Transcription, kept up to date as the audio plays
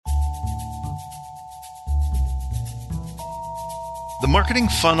The marketing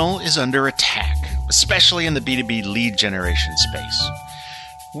funnel is under attack, especially in the B2B lead generation space.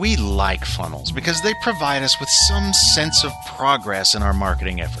 We like funnels because they provide us with some sense of progress in our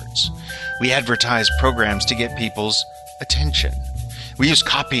marketing efforts. We advertise programs to get people's attention. We use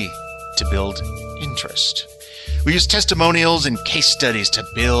copy to build interest. We use testimonials and case studies to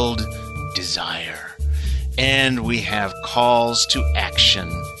build desire. And we have calls to action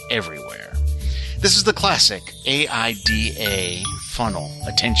everywhere. This is the classic AIDA funnel: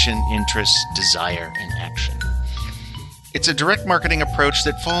 attention, interest, desire, and action. It's a direct marketing approach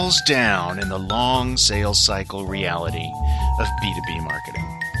that falls down in the long sales cycle reality of B2B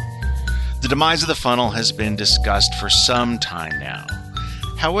marketing. The demise of the funnel has been discussed for some time now.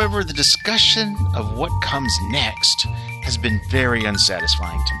 However, the discussion of what comes next has been very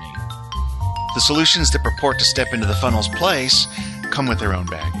unsatisfying to me. The solutions that purport to step into the funnel's place come with their own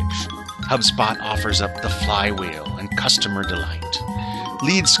baggage. HubSpot offers up the flywheel and customer delight.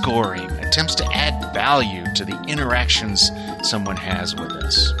 Lead scoring attempts to add value to the interactions someone has with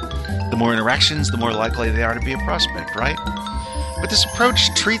us. The more interactions, the more likely they are to be a prospect, right? But this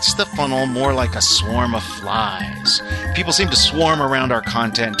approach treats the funnel more like a swarm of flies. People seem to swarm around our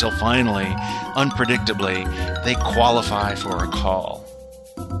content until finally, unpredictably, they qualify for a call.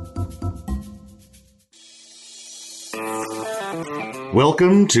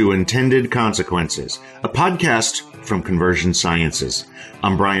 Welcome to Intended Consequences, a podcast from Conversion Sciences.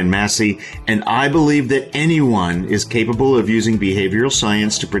 I'm Brian Massey, and I believe that anyone is capable of using behavioral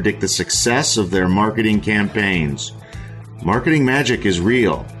science to predict the success of their marketing campaigns. Marketing magic is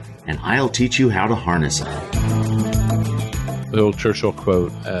real, and I'll teach you how to harness it. The old Churchill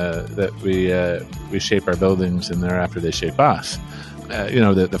quote that we shape our buildings and thereafter they shape us.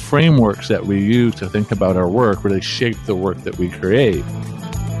 The frameworks that we use to think about our work really shape the work that we create.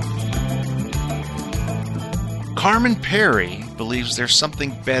 Carmen Perry believes there's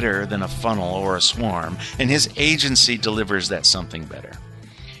something better than a funnel or a swarm, and his agency delivers that something better.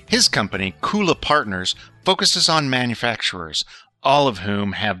 His company, Kula Partners, focuses on manufacturers, all of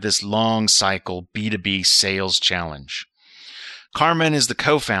whom have this long cycle B2B sales challenge. Carmen is the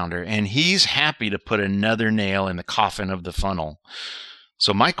co-founder, and he's happy to put another nail in the coffin of the funnel.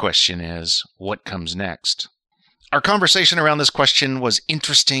 So my question is, what comes next? Our conversation around this question was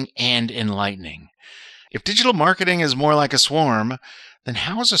interesting and enlightening. If digital marketing is more like a swarm, then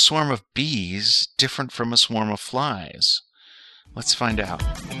how is a swarm of bees different from a swarm of flies? Let's find out.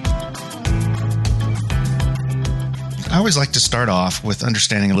 I always like to start off with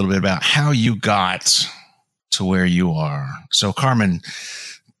understanding a little bit about how you got to where you are. So, Carmen,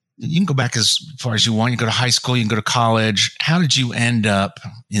 you can go back as far as you want. You can go to high school, you can go to college. How did you end up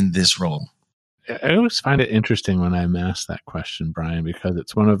in this role? I always find it interesting when I'm asked that question, Brian, because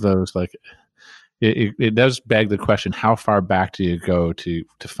it's one of those, like, it does beg the question, how far back do you go to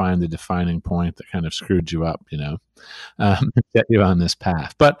find the defining point that kind of screwed you up, get you on this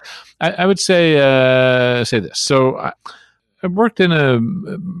path? But I would say this. So I worked in a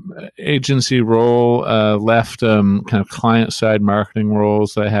agency role, left kind of client-side marketing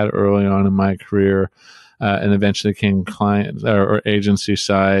roles that I had early on in my career, and eventually came client or agency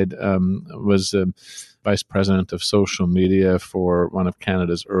side, was vice president of social media for one of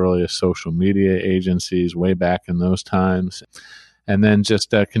Canada's earliest social media agencies way back in those times. And then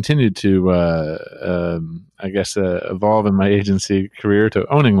just continued to, evolve in my agency career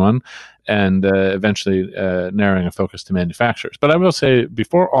to owning one and eventually narrowing a focus to manufacturers. But I will say,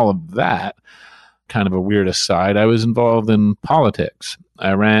 before all of that, kind of a weird aside, I was involved in politics.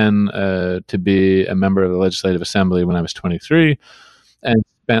 I ran to be a member of the Legislative Assembly when I was 23 and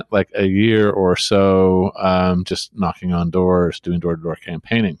spent like a year or so just knocking on doors, doing door-to-door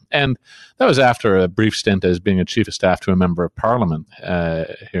campaigning. And that was after a brief stint as being a chief of staff to a member of parliament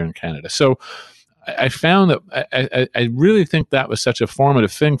here in Canada. So I found that I really think that was such a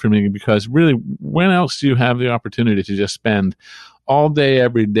formative thing for me, because really, when else do you have the opportunity to just spend all day,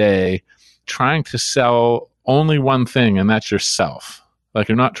 every day, trying to sell only one thing, and that's yourself? Like,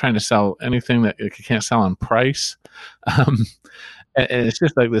 you're not trying to sell anything that you can't sell on price. And it's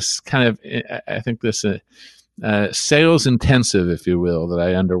just like this kind of, I think this sales intensive, if you will, that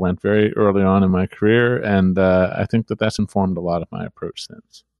I underwent very early on in my career. And I think that that's informed a lot of my approach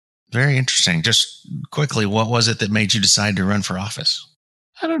since. Very interesting. Just quickly, what was it that made you decide to run for office?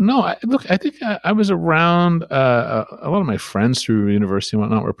 I don't know. I think I was around, a lot of my friends through university and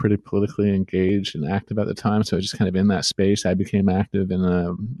whatnot were pretty politically engaged and active at the time. So just kind of in that space, I became active in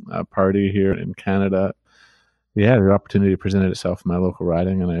a party here in Canada. Yeah, the opportunity presented itself in my local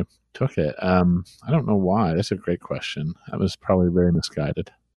riding, and I took it. I don't know why. That's a great question. I was probably very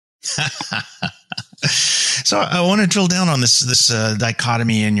misguided. So I want to drill down on this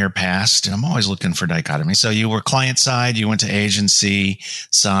dichotomy in your past, and I'm always looking for dichotomy. So you were client side, you went to agency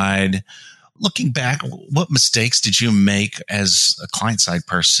side. Looking back, what mistakes did you make as a client side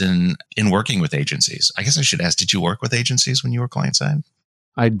person in working with agencies? I guess I should ask, did you work with agencies when you were client side?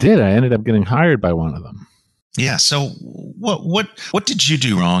 I did. I ended up getting hired by one of them. Yeah. So what did you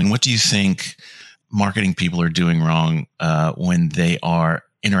do wrong? What do you think marketing people are doing wrong when they are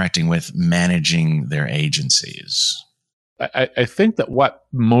interacting with managing their agencies? I think that what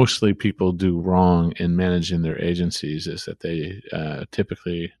mostly people do wrong in managing their agencies is that they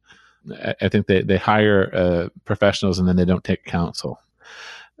typically, I think they hire professionals and then they don't take counsel.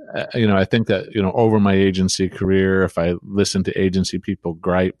 I think that, over my agency career, if I listen to agency people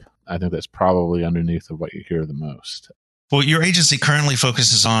gripe, I think that's probably underneath of what you hear the most. Well, your agency currently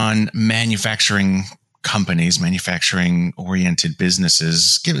focuses on manufacturing companies, manufacturing-oriented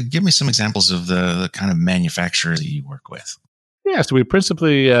businesses. Give me some examples of the kind of manufacturers that you work with. Yeah, so we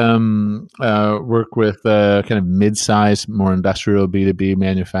principally work with kind of mid-sized, more industrial B2B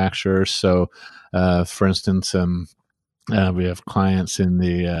manufacturers. So, for instance, we have clients in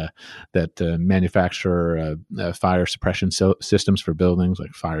that manufacture fire suppression systems for buildings,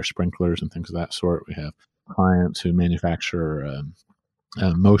 like fire sprinklers and things of that sort. We have clients who manufacture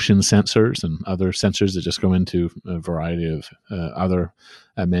motion sensors and other sensors that just go into a variety of other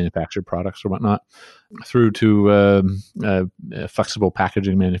manufactured products or whatnot, through to flexible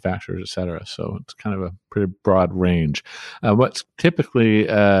packaging manufacturers, et cetera. So it's kind of a pretty broad range. What's typically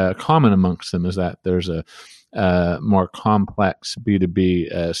common amongst them is that there's a more complex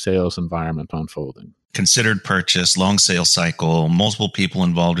B2B sales environment unfolding. Considered purchase, long sales cycle, multiple people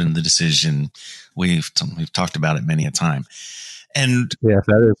involved in the decision. We've talked about it many a time. And yes,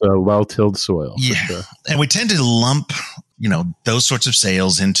 that is a well-tilled soil. Yeah. Sure. And we tend to lump, those sorts of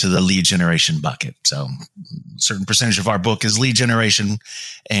sales into the lead generation bucket. So a certain percentage of our book is lead generation,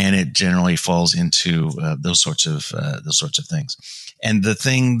 and it generally falls into those sorts of things. And the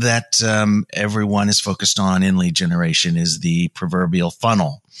thing that everyone is focused on in lead generation is the proverbial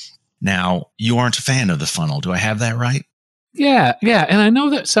funnel. Now, you aren't a fan of the funnel. Do I have that right? Yeah. And I know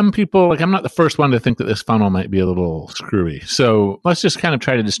that some people, I'm not the first one to think that this funnel might be a little screwy. So let's just kind of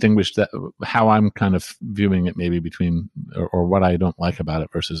try to distinguish that, how I'm kind of viewing it maybe between, or what I don't like about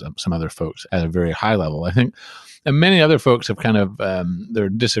it versus some other folks at a very high level. I think and many other folks have kind of, their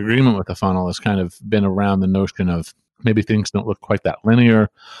disagreement with the funnel has kind of been around the notion of maybe things don't look quite that linear,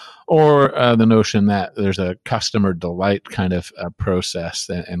 or the notion that there's a customer delight kind of process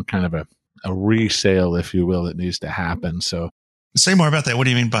and kind of a resale, if you will, that needs to happen. So say more about that. What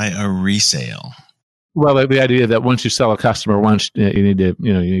do you mean by a resale? Well, the idea that once you sell a customer once, you need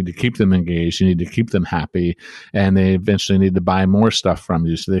to keep them engaged, you need to keep them happy, and they eventually need to buy more stuff from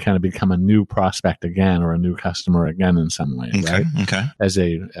you. So they kind of become a new prospect again, or a new customer again in some way, right? Okay. As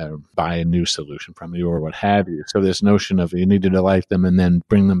they buy a new solution from you or what have you. So this notion of you need to delight them and then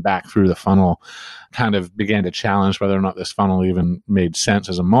bring them back through the funnel kind of began to challenge whether or not this funnel even made sense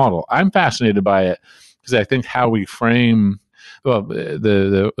as a model. I'm fascinated by it because I think how we frame, well,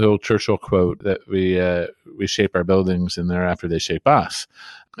 the old Churchill quote that we shape our buildings and thereafter they shape us.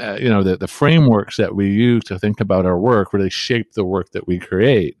 The frameworks that we use to think about our work really shape the work that we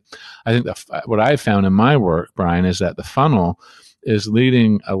create. I think what I've found in my work, Brian, is that the funnel is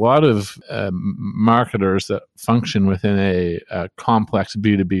leading a lot of marketers that function within a complex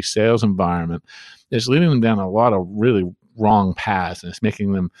B2B sales environment. It's leading them down a lot of really wrong paths, and it's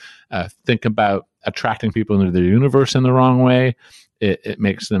making them think about attracting people into their universe in the wrong way. It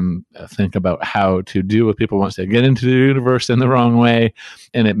makes them think about how to deal with people once they get into the universe in the wrong way,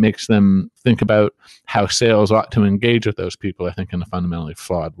 and it makes them think about how sales ought to engage with those people, I think, in a fundamentally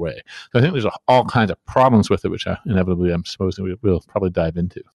flawed way. So I think there's all kinds of problems with it, which inevitably I'm supposing we'll probably dive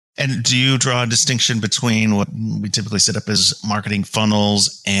into. And do you draw a distinction between what we typically set up as marketing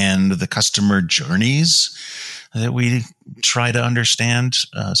funnels and the customer journeys that we try to understand,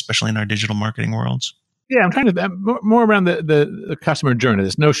 especially in our digital marketing worlds? Yeah, I'm trying to more around the customer journey.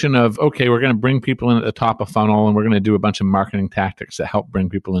 This notion of, okay, we're going to bring people in at the top of funnel, and we're going to do a bunch of marketing tactics that help bring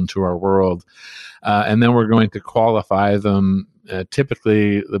people into our world, and then we're going to qualify them.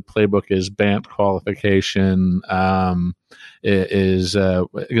 Typically, the playbook is BANT qualification. Well,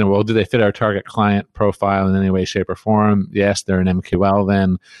 do they fit our target client profile in any way, shape, or form? Yes, they're an MQL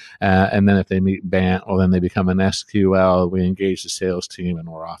then. And then if they meet BANT, well, then they become an SQL. We engage the sales team, and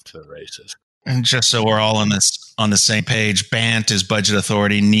we're off to the races. And just so we're all on the same page, BANT is budget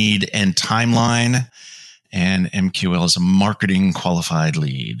authority, need, and timeline, and MQL is a marketing qualified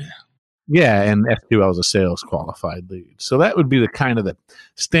lead. Yeah, and SQL is a sales qualified lead. So that would be the kind of the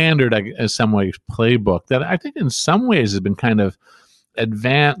standard, in some ways, playbook that I think in some ways has been kind of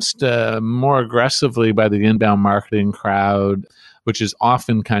advanced more aggressively by the inbound marketing crowd, which is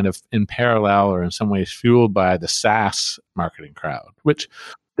often kind of in parallel or in some ways fueled by the SaaS marketing crowd, which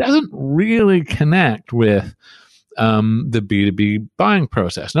doesn't really connect with the B2B buying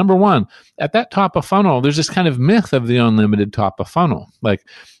process. Number one, at that top of funnel, there's this kind of myth of the unlimited top of funnel. Like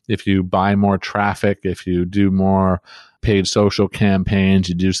if you buy more traffic, if you do more paid social campaigns,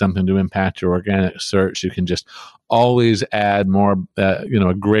 you do something to impact your organic search, you can just always add more,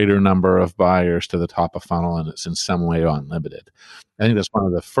 a greater number of buyers to the top of funnel, and it's in some way unlimited. I think that's one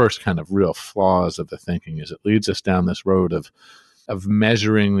of the first kind of real flaws of the thinking, is it leads us down this road of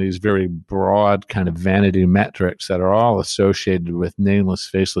measuring these very broad kind of vanity metrics that are all associated with nameless,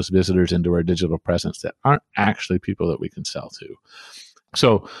 faceless visitors into our digital presence that aren't actually people that we can sell to.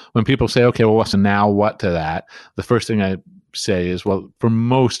 So when people say, okay, well, what's a now what to that? The first thing I say is, well, for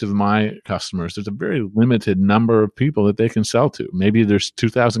most of my customers, there's a very limited number of people that they can sell to. Maybe there's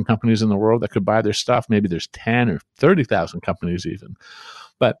 2,000 companies in the world that could buy their stuff. Maybe there's 10 or 30,000 companies even.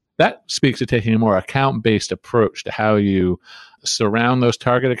 But that speaks to taking a more account-based approach to how you surround those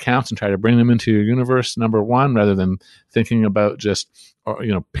target accounts and try to bring them into your universe, number one, rather than thinking about just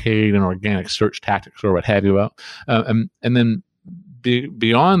paid and organic search tactics or what have you. And then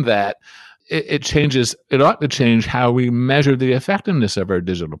beyond that, it ought to change how we measure the effectiveness of our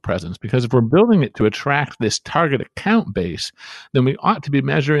digital presence, because if we're building it to attract this target account base, then we ought to be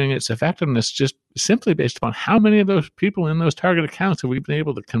measuring its effectiveness just simply based upon how many of those people in those target accounts have we been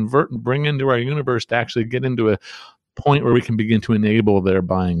able to convert and bring into our universe to actually get into a point where we can begin to enable their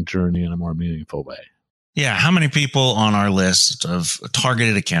buying journey in a more meaningful way. Yeah. How many people on our list of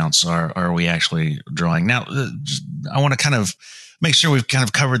targeted accounts are we actually drawing? Now, I want to kind of make sure we've kind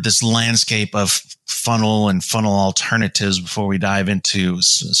of covered this landscape of funnel and funnel alternatives before we dive into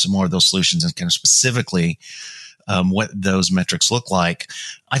some more of those solutions and kind of specifically what those metrics look like.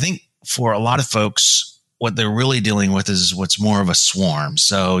 I think for a lot of folks, what they're really dealing with is what's more of a swarm.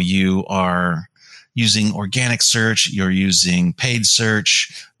 So you are using organic search, you're using paid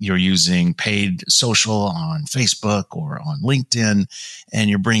search, you're using paid social on Facebook or on LinkedIn, and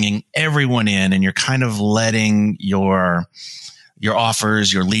you're bringing everyone in, and you're kind of letting your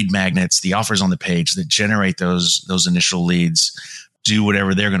offers, your lead magnets, the offers on the page that generate those initial leads, do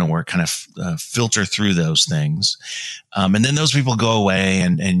whatever they're going to work, kind of filter through those things. And then those people go away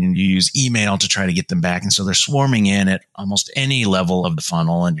and you use email to try to get them back. And so they're swarming in at almost any level of the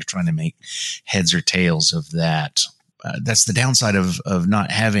funnel, and you're trying to make heads or tails of that. That's the downside of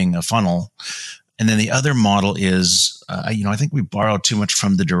not having a funnel. And then the other model is, I think we borrowed too much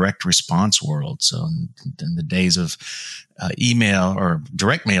from the direct response world. So in the days of email or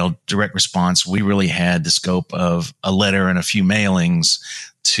direct mail, direct response, we really had the scope of a letter and a few mailings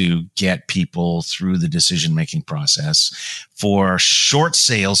to get people through the decision-making process. For short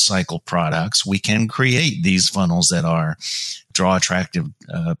sales cycle products, we can create these funnels that are draw attractive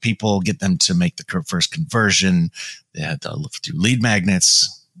people, get them to make the first conversion. They had to look through lead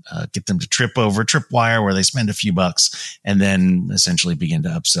magnets, get them to tripwire where they spend a few bucks, and then essentially begin to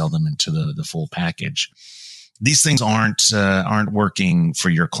upsell them into the full package. These things aren't working for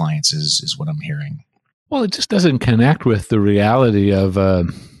your clients is what I'm hearing. Well, it just doesn't connect with the reality of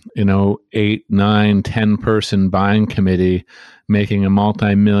 8, 9, 10 person buying committee making a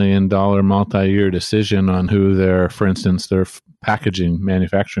multi-million-dollar, multi-year decision on who their packaging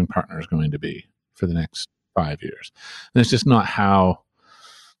manufacturing partner is going to be for the next 5 years. And it's just not how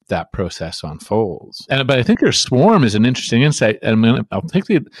that process unfolds. But I think your swarm is an interesting insight. And I'll take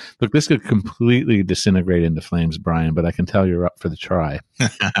look, this could completely disintegrate into flames, Brian, but I can tell you're up for the try.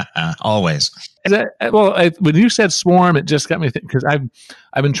 Always. When you said swarm, it just got me thinking, because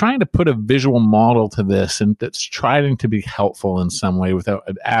I've been trying to put a visual model to this, and that's trying to be helpful in some way without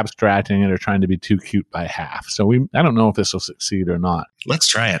abstracting it or trying to be too cute by half. So I don't know if this will succeed or not. Let's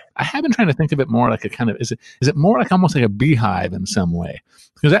try it. I have been trying to think of it more like a kind of, is it more like almost like a beehive in some way?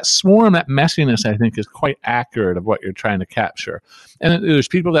 Because that swarm, that messiness, I think, is quite accurate of what you're trying to capture. And there's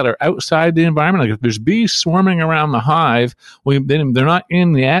people that are outside the environment. Like if there's bees swarming around the hive, they're not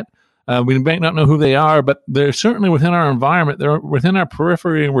in yet. We might not know who they are, but they're certainly within our environment. They're within our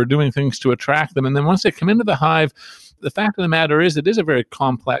periphery, and we're doing things to attract them. And then once they come into the hive, the fact of the matter is it is a very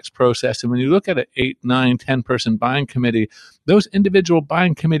complex process. And when you look at an 8, 9, 10-person buying committee, those individual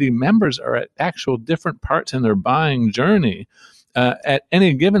buying committee members are at actual different parts in their buying journey at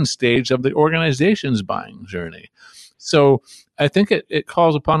any given stage of the organization's buying journey. So I think it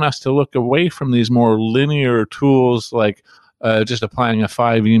calls upon us to look away from these more linear tools like just applying a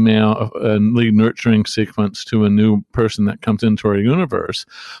 5 email lead nurturing sequence to a new person that comes into our universe,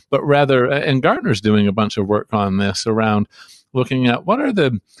 but rather, and Gartner's doing a bunch of work on this around looking at what are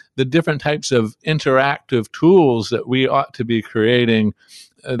the different types of interactive tools that we ought to be creating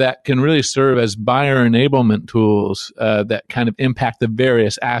that can really serve as buyer enablement tools that kind of impact the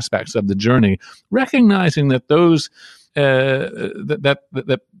various aspects of the journey, recognizing that those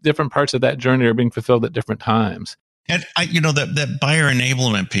that different parts of that journey are being fulfilled at different times. And that buyer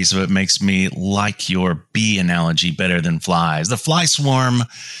enablement piece of it makes me like your bee analogy better than flies. The fly swarm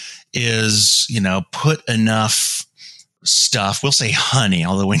is, put enough stuff. We'll say honey,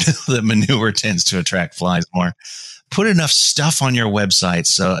 although we know that manure tends to attract flies more. Put enough stuff on your website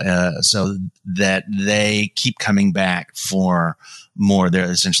so that they keep coming back for more.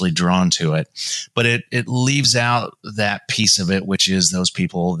 They're essentially drawn to it. But it leaves out that piece of it, which is those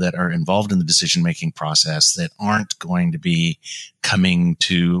people that are involved in the decision-making process that aren't going to be coming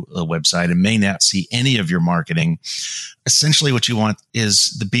to the website and may not see any of your marketing. Essentially, what you want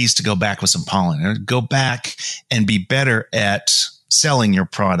is the bees to go back with some pollen, or go back and be better at selling your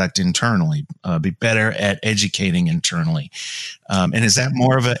product internally, be better at educating internally. And is that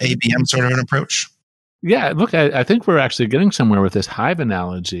more of an ABM sort of an approach? Yeah, look, I think we're actually getting somewhere with this hive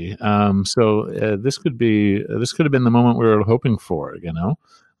analogy. So this could have been the moment we were hoping for.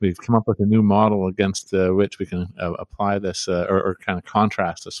 We've come up with a new model against which we can apply this or kind of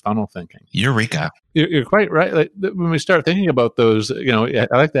contrast this funnel thinking. Eureka! You're quite right. Like, when we start thinking about those, I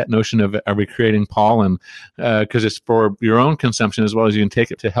like that notion of are we creating pollen because it's for your own consumption as well as you can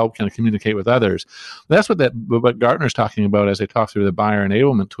take it to help kind of communicate with others. That's what Gartner's talking about as they talk through the buyer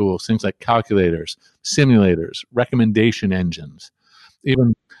enablement tools, things like calculators, simulators, recommendation engines,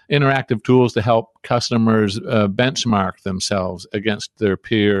 even interactive tools to help customers benchmark themselves against their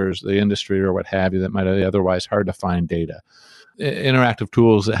peers, the industry, or what have you that might be otherwise hard to find data. Interactive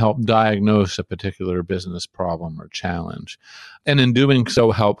tools that help diagnose a particular business problem or challenge. And in doing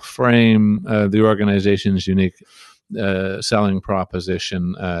so, help frame the organization's unique selling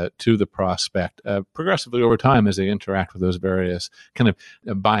proposition to the prospect progressively over time as they interact with those various kind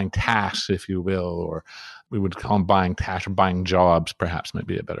of buying tasks, if you will, or we would call them buying tasks or buying jobs, perhaps might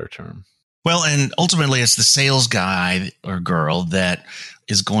be a better term. Well, and ultimately it's the sales guy or girl that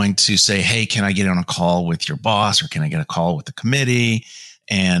is going to say, hey, can I get on a call with your boss, or can I get a call with the committee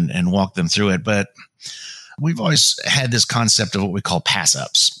and walk them through it? But we've always had this concept of what we call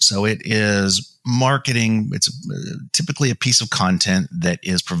pass-ups. So it is marketing. It's typically a piece of content that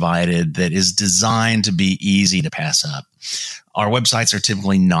is provided that is designed to be easy to pass up. Our websites are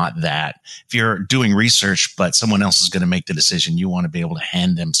typically not that. If you're doing research, but someone else is going to make the decision, you want to be able to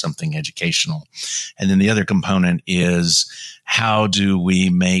hand them something educational. And then the other component is, how do we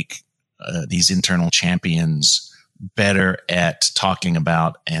make these internal champions better at talking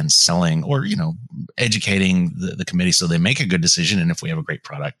about and selling, or educating the committee so they make a good decision. And if we have a great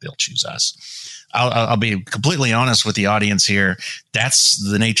product, they'll choose us. I'll be completely honest with the audience here. That's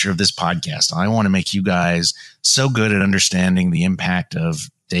the nature of this podcast. I want to make you guys so good at understanding the impact of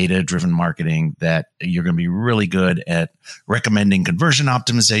data-driven marketing that you're going to be really good at recommending conversion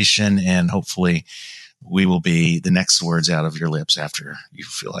optimization, and hopefully we will be the next words out of your lips after you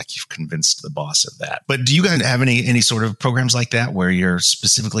feel like you've convinced the boss of that. But do you guys have any sort of programs like that where you're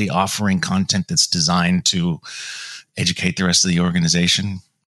specifically offering content that's designed to educate the rest of the organization?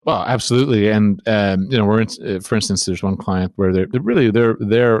 Well, absolutely. And, we're in, for instance, there's one client where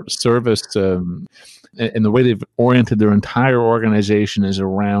their service and the way they've oriented their entire organization is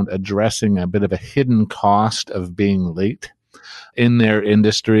around addressing a bit of a hidden cost of being late. In their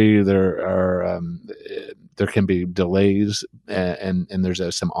industry, there can be delays, and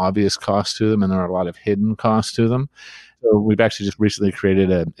there's some obvious costs to them, and there are a lot of hidden costs to them. So we've actually just recently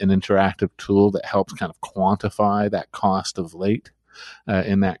created an interactive tool that helps kind of quantify that cost of late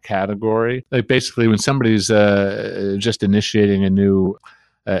in that category. Like, basically, when somebody's just initiating a new,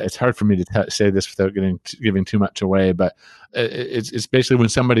 it's hard for me to say this without giving too much away, but it's basically when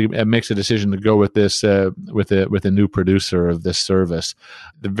somebody makes a decision to go with this with a new producer of this service,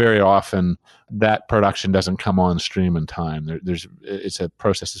 very often that production doesn't come on stream in time. It's a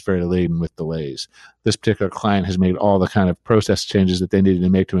process that's very laden with delays. This particular client has made all the kind of process changes that they needed to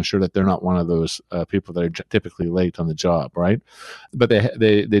make to ensure that they're not one of those people that are typically late on the job, right? But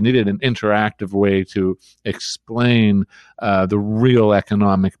they needed an interactive way to explain the real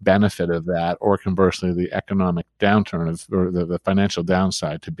economic benefit of that, or conversely, the economic downturn or the financial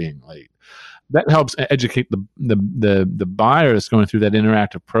downside to being late. that helps educate the buyer that's going through that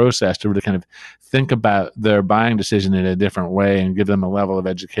interactive process to really kind of think about their buying decision in a different way and give them a level of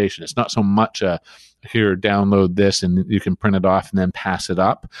education. It's not so much a here, download this and you can print it off and then pass it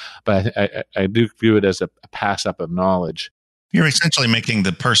up. But I do view it as a pass up of knowledge. You're essentially making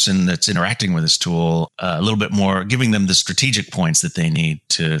the person that's interacting with this tool a little bit more, giving them the strategic points that they need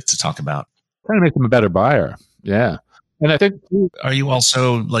to talk about. Trying to make them a better buyer. Yeah. And I think, are you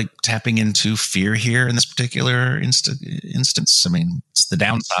also like tapping into fear here in this particular instance? I mean, it's the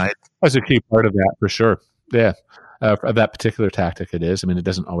downside. That's a key part of that for sure. Yeah. Of that particular tactic, it is. I mean, it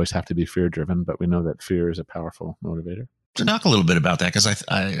doesn't always have to be fear driven, but we know that fear is a powerful motivator. To talk a little bit about that, because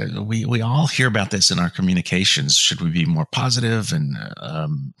we all hear about this in our communications. Should we be more positive? And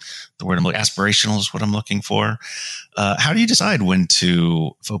the word aspirational is what I'm looking for. How do you decide when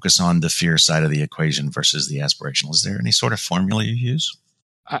to focus on the fear side of the equation versus the aspirational? Is there any sort of formula you use?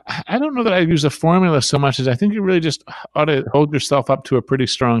 I don't know that I use a formula so much as I think you really just ought to hold yourself up to a pretty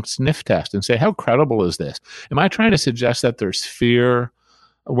strong sniff test and say, how credible is this? Am I trying to suggest that there's fear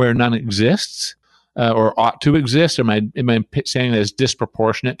where none exists? Or ought to exist? Or am I saying that it's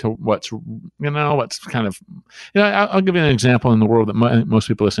disproportionate to what's kind of, I'll give you an example in the world that most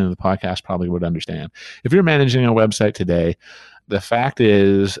people listening to the podcast probably would understand. If you're managing a website today, the fact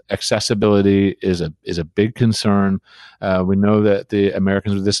is accessibility is a big concern. We know that the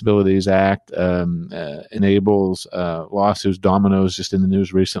Americans with Disabilities Act enables lawsuits, dominoes just in the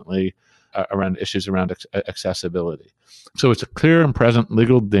news recently, around issues around accessibility. So it's a clear and present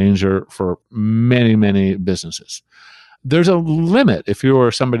legal danger for many, many businesses. There's a limit if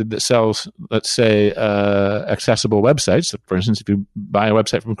you're somebody that sells, let's say, accessible websites. For instance, if you buy a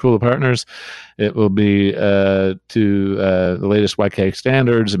website from Cooler Partners, it will be to the latest YK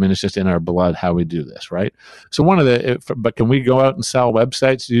standards. I mean, it's just in our blood how we do this, right? So but can we go out and sell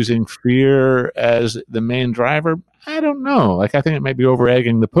websites using fear as the main driver? I don't know. I think it might be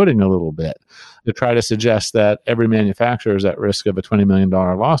over-egging the pudding a little bit to try to suggest that every manufacturer is at risk of a $20 million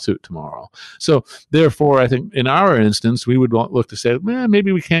lawsuit tomorrow. So therefore, I think in our instance, we would look to say,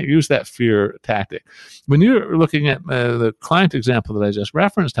 maybe we can't use that fear tactic. When you're looking at the client example that I just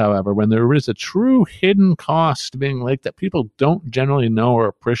referenced, however, when there is a true hidden cost being leaked that people don't generally know or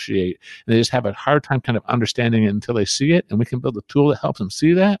appreciate, and they just have a hard time kind of understanding it until they see it, and we can build a tool that helps them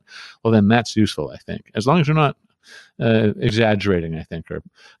see that, well, then that's useful, I think. As long as you're not exaggerating, I think, or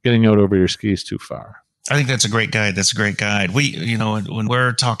getting out over your skis too far. I think that's a great guide. That's a great guide. When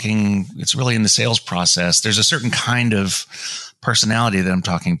we're talking, it's really in the sales process. There's a certain kind of personality that I'm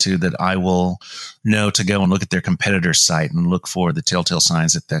talking to that I will know to go and look at their competitor's site and look for the telltale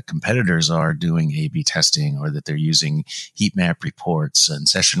signs that the competitors are doing A/B testing, or that they're using heat map reports and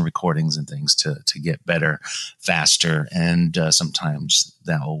session recordings and things to get better, faster, and sometimes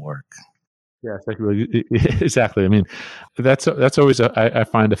that will work. Yeah, exactly. I mean, that's always I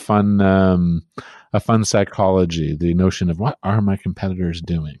find a fun psychology. The notion of what are my competitors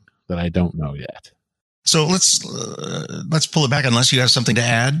doing that I don't know yet. So let's pull it back. Unless you have something to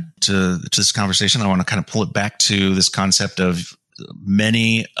add to this conversation, I want to kind of pull it back to this concept of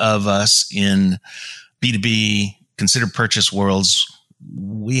many of us in B2B considered purchase worlds.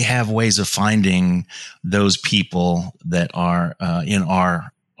 We have ways of finding those people that are in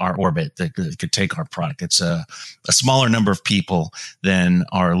our orbit that could take our product. It's a smaller number of people than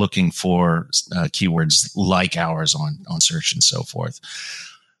are looking for keywords like ours on search and so forth.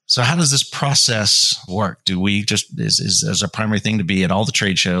 So how does this process work? Do we just, is our primary thing to be at all the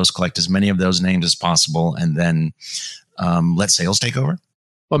trade shows, collect as many of those names as possible, and then let sales take over?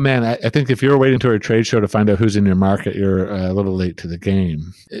 Well, man, I think if you're waiting to a trade show to find out who's in your market, you're a little late to the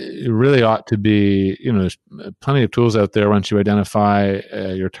game. It really ought to be, there's plenty of tools out there. Once you identify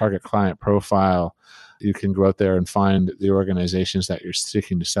your target client profile, you can go out there and find the organizations that you're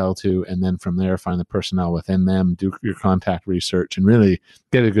seeking to sell to, and then from there, find the personnel within them, do your contact research, and really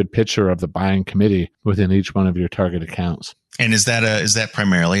get a good picture of the buying committee within each one of your target accounts. And is that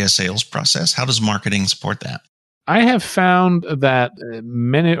primarily a sales process? How does marketing support that? I have found that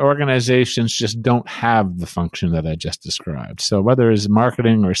many organizations just don't have the function that I just described. So whether it's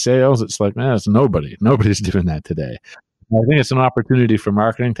marketing or sales, it's like, it's nobody. Nobody's doing that today. I think it's an opportunity for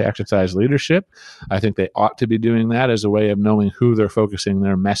marketing to exercise leadership. I think they ought to be doing that as a way of knowing who they're focusing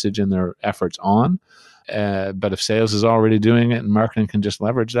their message and their efforts on. But if sales is already doing it and marketing can just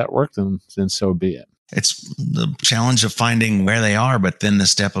leverage that work, then so be it. It's the challenge of finding where they are, but then the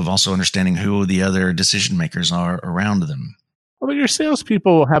step of also understanding who the other decision makers are around them. Well, your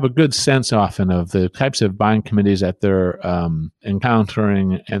salespeople will have a good sense often of the types of buying committees that they're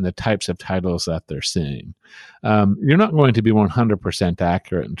encountering and the types of titles that they're seeing. You're not going to be 100%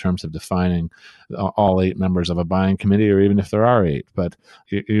 accurate in terms of defining all 8 members of a buying committee, or even if there are 8, but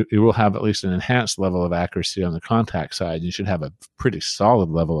you will have at least an enhanced level of accuracy on the contact side. You should have a pretty solid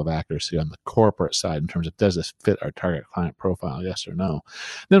level of accuracy on the corporate side in terms of, does this fit our target client profile, yes or no?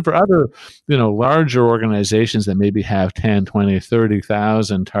 Then for other, larger organizations that maybe have 10, 20,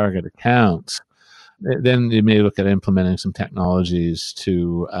 30,000 target accounts, then you may look at implementing some technologies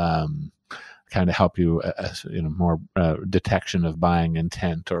to kind of help you, more detection of buying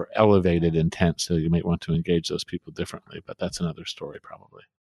intent or elevated intent. So you might want to engage those people differently, but that's another story probably.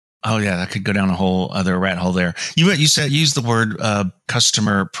 Oh yeah, that could go down a whole other rat hole there. You used the word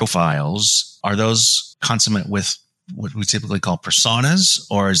customer profiles. Are those consummate with what we typically call personas,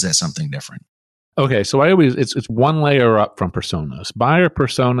 or is that something different? Okay, so it's one layer up from personas. Buyer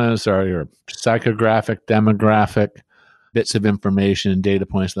personas are your psychographic, demographic bits of information and data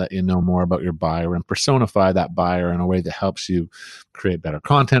points that let you know more about your buyer, and personify that buyer in a way that helps you create better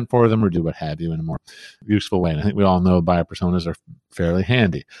content for them or do what have you in a more useful way. And I think we all know buyer personas are fairly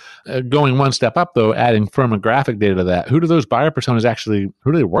handy. Going one step up, though, adding firmographic data to that, who do those buyer personas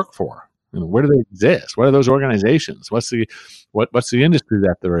who do they work for? Where do they exist? What are those organizations? What's the industry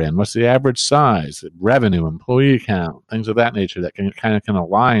that they're in? What's the average size, revenue, employee count, things of that nature that can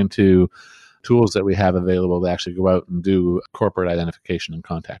align to tools that we have available to actually go out and do corporate identification and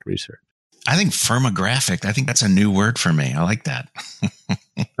contact research. I think firmographic, I think that's a new word for me. I like that.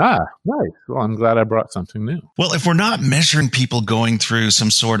 Nice. Well, I'm glad I brought something new. Well, if we're not measuring people going through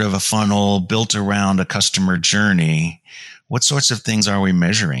some sort of a funnel built around a customer journey, what sorts of things are we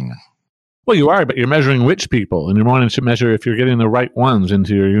measuring? Well, you are, but you're measuring which people, and you're wanting to measure if you're getting the right ones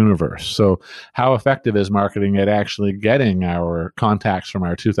into your universe. So how effective is marketing at actually getting our contacts from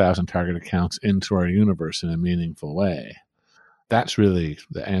our 2,000 target accounts into our universe in a meaningful way? That's really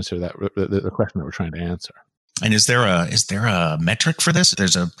the answer, the question that we're trying to answer. And is there a metric for this?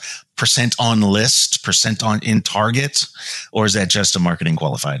 There's a percent on list, percent on in target, or is that just a marketing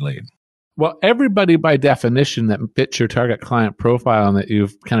qualified lead? Well, everybody by definition that fits your target client profile and that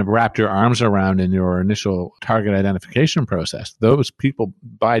you've kind of wrapped your arms around in your initial target identification process, those people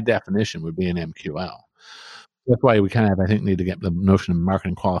by definition would be an MQL. That's why we kind of, I think, need to get the notion of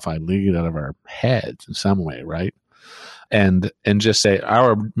marketing qualified lead out of our heads in some way, right? And just say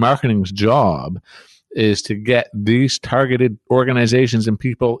our marketing's job is to get these targeted organizations and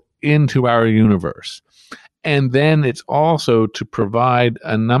people into our universe. And then it's also to provide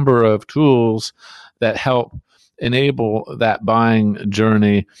a number of tools that help enable that buying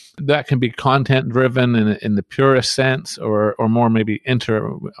journey. That can be content driven in the purest sense, or more maybe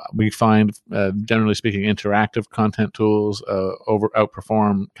we find, generally speaking, interactive content tools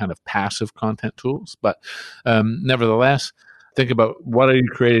outperform kind of passive content tools. But nevertheless, think about what are you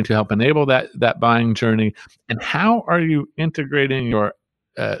creating to help enable that buying journey, and how are you integrating your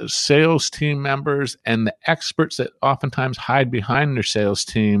sales team members and the experts that oftentimes hide behind their sales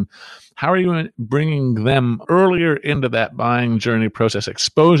team. How are you bringing them earlier into that buying journey process,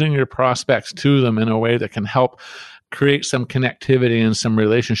 exposing your prospects to them in a way that can help create some connectivity and some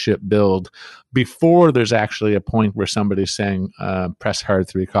relationship build before there's actually a point where somebody's saying, press hard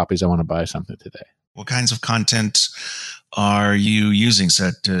 3 copies, I want to buy something today. What kinds of content are you using?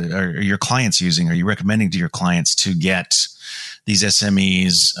 Are your clients using? Are you recommending to your clients to get these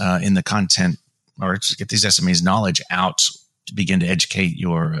SMEs in the content, or to get these SMEs knowledge out to begin to educate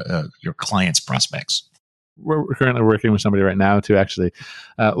your clients' prospects? We're currently working with somebody right now to actually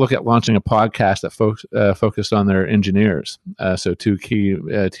look at launching a podcast that focused on their engineers. So 2 key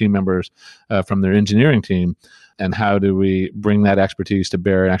team members from their engineering team. And how do we bring that expertise to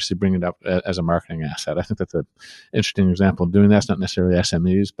bear and actually bring it up as a marketing asset? I think that's an interesting example of doing that. It's not necessarily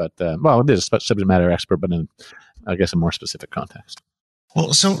SMEs, but it is a subject matter expert, but in, I guess, a more specific context.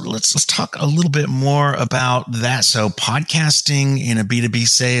 Well, so let's talk a little bit more about that. So podcasting in a B2B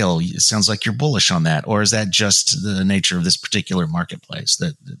sale, it sounds like you're bullish on that, or is that just the nature of this particular marketplace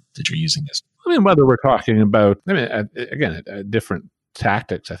that you're using this? I mean, whether we're talking about, again, different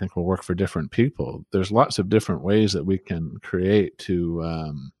tactics, I think, will work for different people. There's lots of different ways that we can create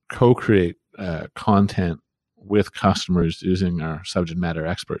to co-create content with customers using our subject matter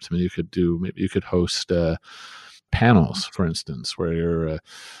experts. I mean, you could host panels, for instance, where you're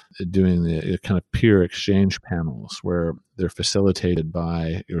doing the kind of peer exchange panels where they're facilitated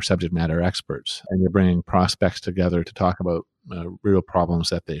by your subject matter experts, and you're bringing prospects together to talk about real problems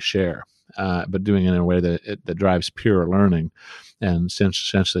that they share. but doing it in a way that drives pure learning and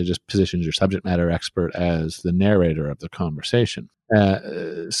essentially just positions your subject matter expert as the narrator of the conversation.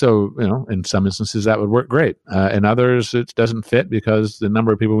 So, in some instances that would work great. In others, it doesn't fit because the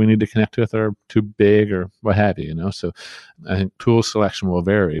number of people we need to connect with are too big or what have you, So I think tool selection will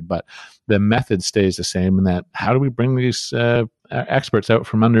vary, but the method stays the same in that how do we bring these experts out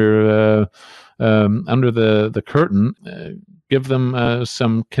from under the curtain, give them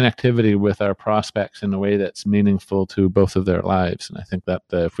some connectivity with our prospects in a way that's meaningful to both of their lives. And I think that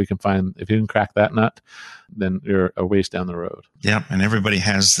if you can crack that nut, then you're a ways down the road. Yeah, and everybody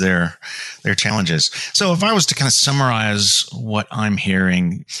has their challenges. So if I was to kind of summarize what I'm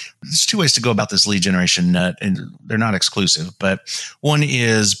hearing, there's two ways to go about this lead generation nut, and they're not exclusive, but one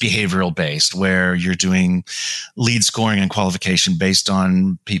is behavioral based, where you're doing lead scoring and qualification based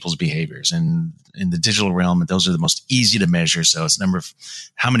on people's behaviors. And in the digital realm, those are the most easy to measure. So it's number of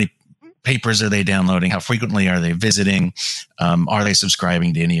how many papers are they downloading? How frequently are they visiting? Are they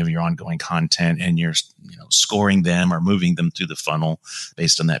subscribing to any of your ongoing content? And you're scoring them or moving them through the funnel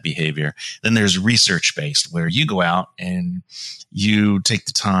based on that behavior. Then there's research-based, where you go out and you take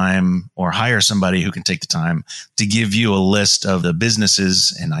the time or hire somebody who can take the time to give you a list of the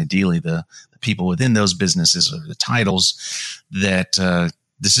businesses and ideally the people within those businesses or the titles that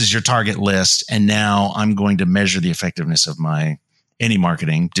this is your target list. And now I'm going to measure the effectiveness of any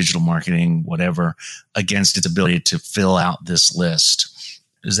marketing, digital marketing, whatever, against its ability to fill out this list.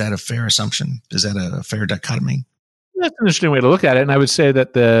 Is that a fair assumption? Is that a fair dichotomy? That's an interesting way to look at it. And I would say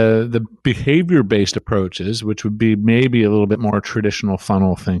that the behavior-based approaches, which would be maybe a little bit more traditional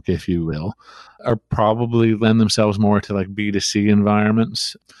funnel think, if you will, are probably lend themselves more to like B2C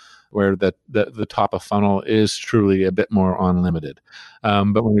environments, where the top of funnel is truly a bit more unlimited.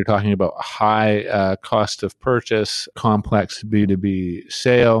 But when you're talking about high cost of purchase, complex B2B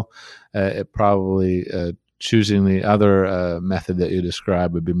sale, it probably choosing the other method that you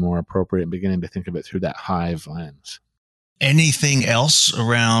described would be more appropriate, beginning to think of it through that Hive lens. Anything else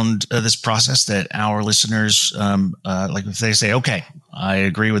around this process that our listeners, like if they say, okay, I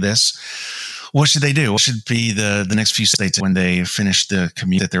agree with this, what should they do? What should be the next few steps when they finish the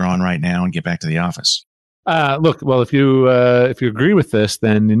commute that they're on right now and get back to the office? Look, well, if you agree with this,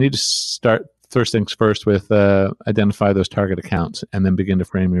 then you need to start first things first with identify those target accounts and then begin to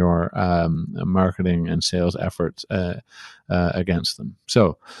frame your marketing and sales efforts against them.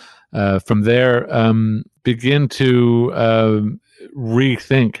 So from there, begin to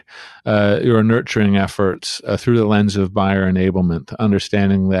rethink your nurturing efforts through the lens of buyer enablement,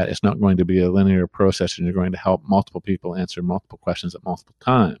 understanding that it's not going to be a linear process and you're going to help multiple people answer multiple questions at multiple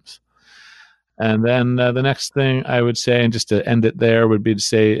times. And then the next thing I would say, and just to end it there, would be to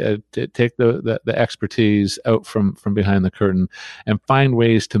say to take the expertise out from behind the curtain and find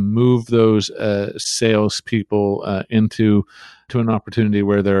ways to move those salespeople into an opportunity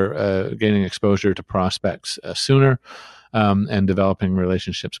where they're gaining exposure to prospects sooner and developing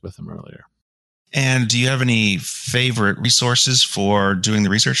relationships with them earlier. And do you have any favorite resources for doing the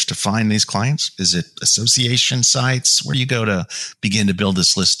research to find these clients? Is it association sites? Where do you go to begin to build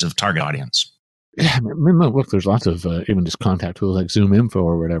this list of target audience? Yeah, I mean, look, there's lots of even just contact tools like Zoom Info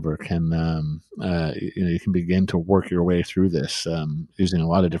or whatever can you can begin to work your way through this using a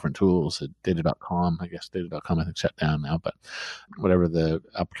lot of different tools. Data.com, I guess Data.com I think shut down now, but whatever the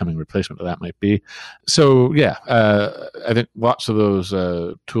upcoming replacement of that might be. So yeah, I think lots of those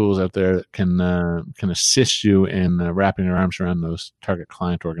tools out there that can assist you in wrapping your arms around those target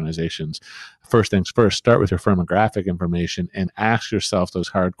client organizations. First things first, start with your firmographic information and ask yourself those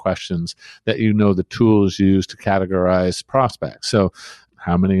hard questions that the tools use to categorize prospects. So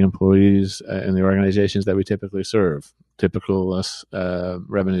how many employees in the organizations that we typically serve, typical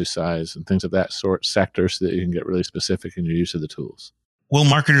revenue size and things of that sort, sectors, so that you can get really specific in your use of the tools. Will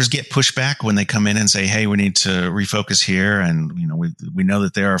marketers get pushback when they come in and say, hey, we need to refocus here? And, we know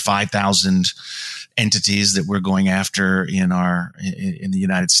that there are 5,000 entities that we're going after in the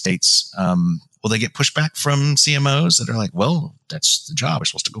United States. Will they get pushback from CMOs that are like, well, that's the job. We're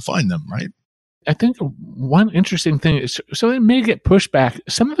supposed to go find them, right? I think one interesting thing is, so they may get pushback.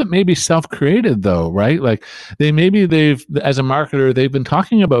 Some of it may be self-created though, right? Like they've, as a marketer, they've been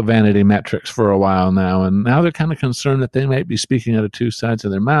talking about vanity metrics for a while now, and now they're kind of concerned that they might be speaking out of two sides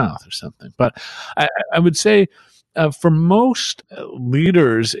of their mouth or something. But I would say, for most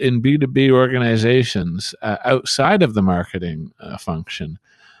leaders in B2B organizations outside of the marketing function,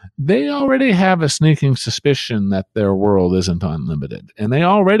 they already have a sneaking suspicion that their world isn't unlimited. And they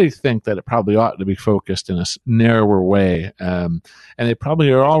already think that it probably ought to be focused in a narrower way. And they probably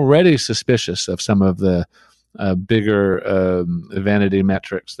are already suspicious of some of the bigger vanity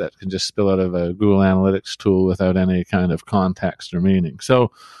metrics that can just spill out of a Google Analytics tool without any kind of context or meaning.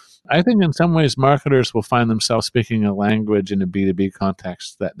 So I think in some ways marketers will find themselves speaking a language in a B2B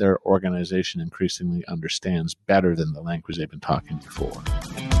context that their organization increasingly understands better than the language they've been talking before.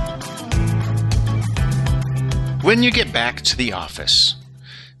 When you get back to the office,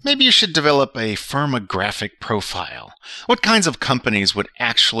 maybe you should develop a firmographic profile. What kinds of companies would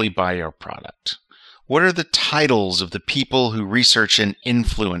actually buy your product? What are the titles of the people who research and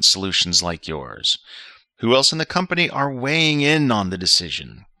influence solutions like yours? Who else in the company are weighing in on the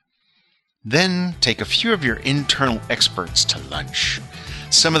decision? Then take a few of your internal experts to lunch.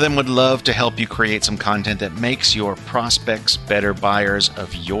 Some of them would love to help you create some content that makes your prospects better buyers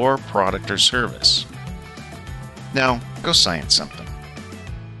of your product or service. Now, go science something.